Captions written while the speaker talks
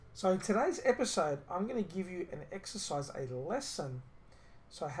So in today's episode, I'm going to give you an exercise, a lesson,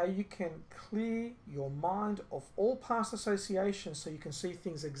 so how you can clear your mind of all past associations so you can see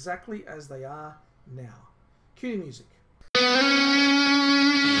things exactly as they are now. Cue the music.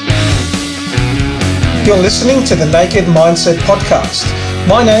 You're listening to the Naked Mindset Podcast.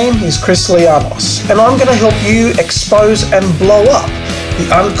 My name is Chris Lianos, and I'm going to help you expose and blow up the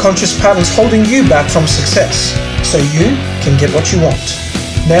unconscious patterns holding you back from success so you can get what you want.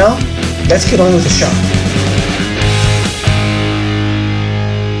 Now, let's get on with the show.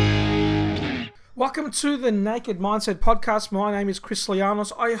 Welcome to the Naked Mindset Podcast. My name is Chris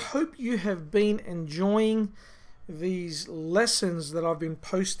Lianos. I hope you have been enjoying these lessons that I've been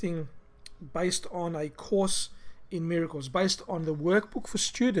posting based on a course in miracles, based on the workbook for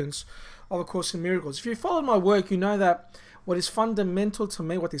students of A Course in Miracles. If you followed my work, you know that what is fundamental to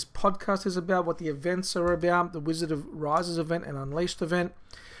me, what this podcast is about, what the events are about, the Wizard of Rises event and Unleashed event,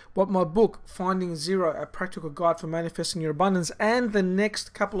 what my book, Finding Zero, A Practical Guide for Manifesting Your Abundance, and the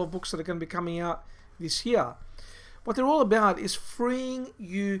next couple of books that are going to be coming out this year, what they're all about is freeing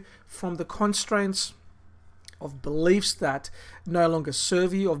you from the constraints of beliefs that no longer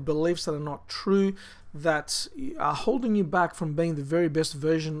serve you, of beliefs that are not true, that are holding you back from being the very best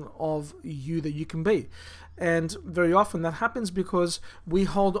version of you that you can be. And very often that happens because we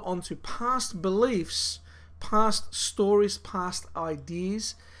hold on to past beliefs, past stories, past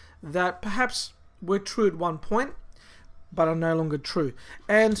ideas that perhaps were true at one point, but are no longer true.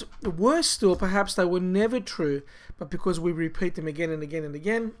 And worse still, perhaps they were never true, but because we repeat them again and again and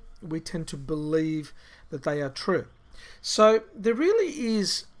again, we tend to believe that they are true. So there really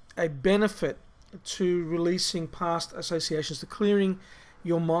is a benefit to releasing past associations, to clearing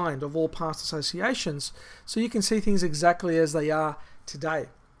your mind of all past associations so you can see things exactly as they are today.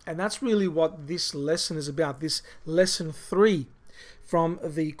 And that's really what this lesson is about, this lesson 3 from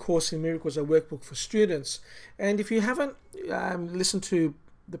the Course in Miracles, a workbook for students. And if you haven't listened to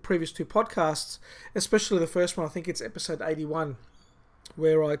the previous 2 podcasts, especially the first one, I think it's episode 81,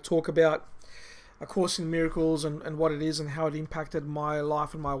 where I talk about A Course in Miracles and what it is and how it impacted my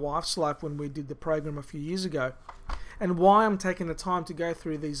life and my wife's life when we did the program a few years ago, and why I'm taking the time to go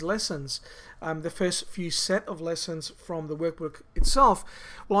through these lessons, the first few set of lessons from the workbook itself.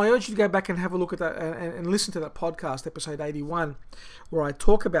 Well, I urge you to go back and have a look at that and listen to that podcast, episode 81, where I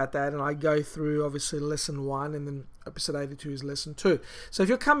talk about that, and I go through obviously lesson 1, and then episode 82 is lesson 2. So if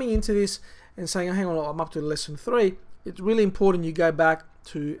you're coming into this and saying, oh, hang on, I'm up to lesson 3, it's really important you go back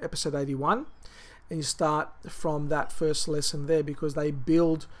to episode 81 and you start from that first lesson there, because they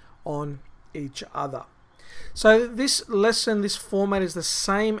build on each other. So this lesson, this format is the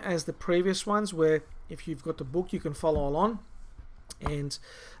same as the previous ones, where if you've got the book, you can follow along. And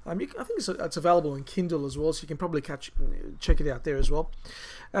I think it's available in Kindle as well, so you can probably check it out there as well.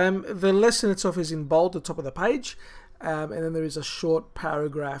 The lesson itself is in bold at the top of the page, and then there is a short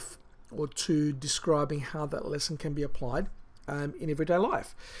paragraph or 2 describing how that lesson can be applied in everyday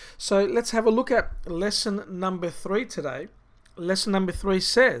life. So let's have a look at lesson number 3 today. Lesson number 3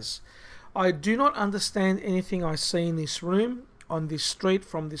 says, I do not understand anything I see in this room, on this street,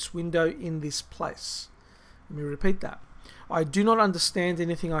 from this window, in this place. Let me repeat that. I do not understand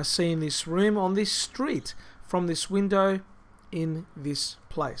anything I see in this room, on this street, from this window, in this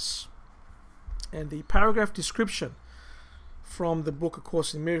place. And the paragraph description from the book A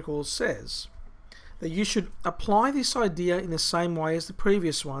Course in Miracles says that you should apply this idea in the same way as the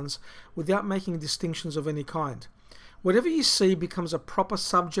previous ones, without making distinctions of any kind. Whatever you see becomes a proper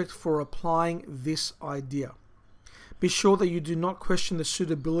subject for applying this idea. Be sure that you do not question the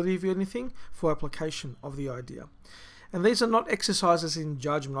suitability of anything for application of the idea. And these are not exercises in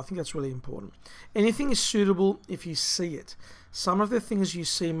judgment. I think that's really important. Anything is suitable if you see it. Some of the things you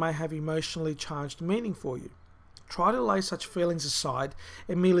see may have emotionally charged meaning for you. Try to lay such feelings aside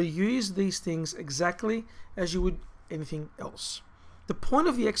and merely use these things exactly as you would anything else. The point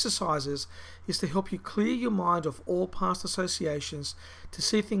of the exercises is to help you clear your mind of all past associations, to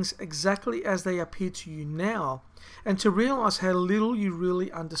see things exactly as they appear to you now, and to realize how little you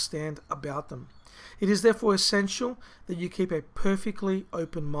really understand about them. It is therefore essential that you keep a perfectly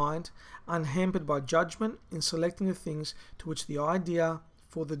open mind, unhampered by judgment, in selecting the things to which the idea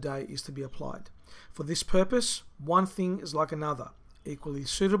for the day is to be applied. For this purpose, one thing is like another, equally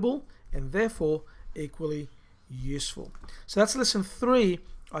suitable and therefore equally useful. So that's lesson 3.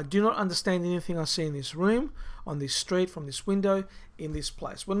 I do not understand anything I see in this room, on this street, from this window, in this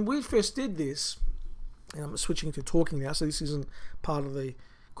place. When we first did this, and I'm switching to talking now, so this isn't part of the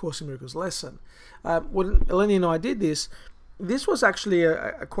Course in Miracles lesson. When Eleni and I did this was actually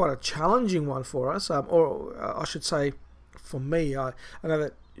quite a challenging one for us, or I should say for me. I know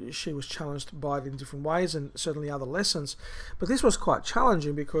that she was challenged by it in different ways, and certainly other lessons. But this was quite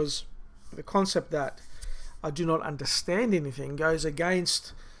challenging because the concept that I do not understand anything goes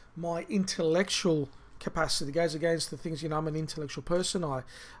against my intellectual capacity, goes against the things, I'm an intellectual person.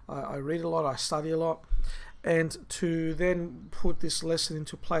 I read a lot, I study a lot. And to then put this lesson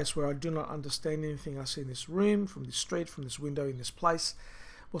into place where I do not understand anything I see in this room, from this street, from this window, in this place,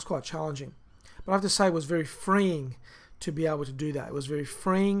 was quite challenging. But I have to say it was very freeing to be able to do that. It was very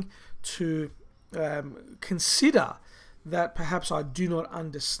freeing to consider that perhaps I do not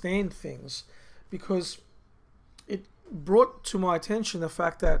understand things, because it brought to my attention the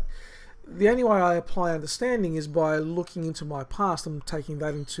fact that the only way I apply understanding is by looking into my past and taking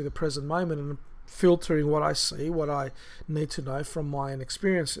that into the present moment and filtering what I see, what I need to know from my own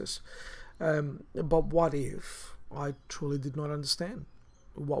experiences. But what if I truly did not understand?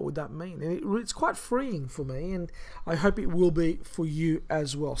 What would that mean? And it's quite freeing for me, and I hope it will be for you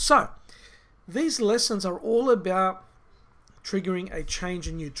as well. So these lessons are all about triggering a change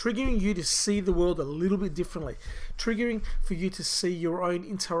in you, triggering you to see the world a little bit differently, triggering for you to see your own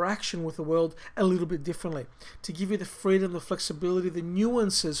interaction with the world a little bit differently, to give you the freedom, the flexibility, the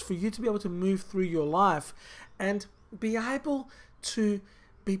nuances for you to be able to move through your life and be able to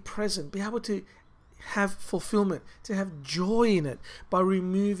be present, be able to have fulfillment, to have joy in it, by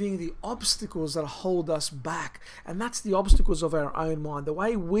removing the obstacles that hold us back. And that's the obstacles of our own mind, the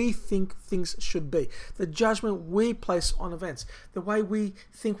way we think things should be, the judgment we place on events, the way we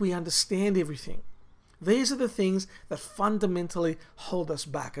think we understand everything. These are the things that fundamentally hold us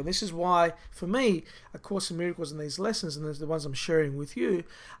back. And this is why, for me, A Course in Miracles and these lessons, and the ones I'm sharing with you,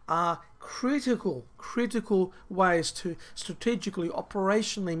 are critical ways to strategically,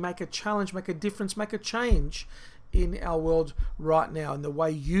 operationally make a challenge, make a difference, make a change in our world right now, in the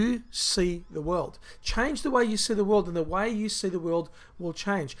way you see the world. Change the way you see the world, and the way you see the world will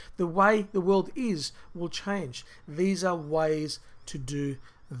change. The way the world is will change. These are ways to do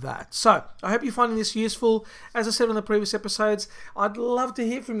that. So I hope you're finding this useful. As I said on the previous episodes, I'd love to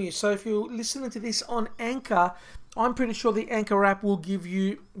hear from you. So if you're listening to this on Anchor, I'm pretty sure the Anchor app will give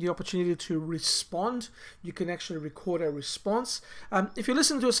you the opportunity to respond. You can actually record a response. If you're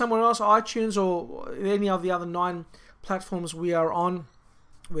listening to it somewhere else, iTunes or any of the other 9 platforms we are on,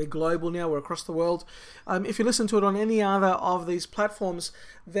 we're global now, we're across the world. If you listen to it on any other of these platforms,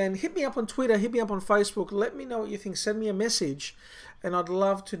 then hit me up on Twitter, hit me up on Facebook, let me know what you think, send me a message, and I'd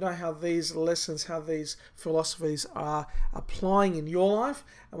love to know how these lessons, how these philosophies are applying in your life,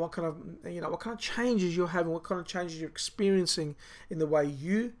 and what kind of changes you're having, what kind of changes you're experiencing in the way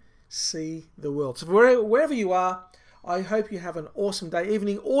you see the world. So wherever you are, I hope you have an awesome day,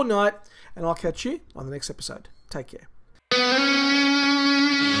 evening, or night, and I'll catch you on the next episode. Take care.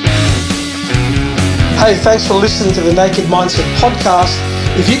 Hey, thanks for listening to the Naked Mindset podcast.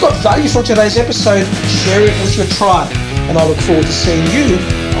 If you got value from today's episode, share it with your tribe. And I look forward to seeing you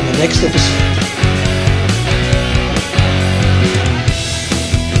on the next episode.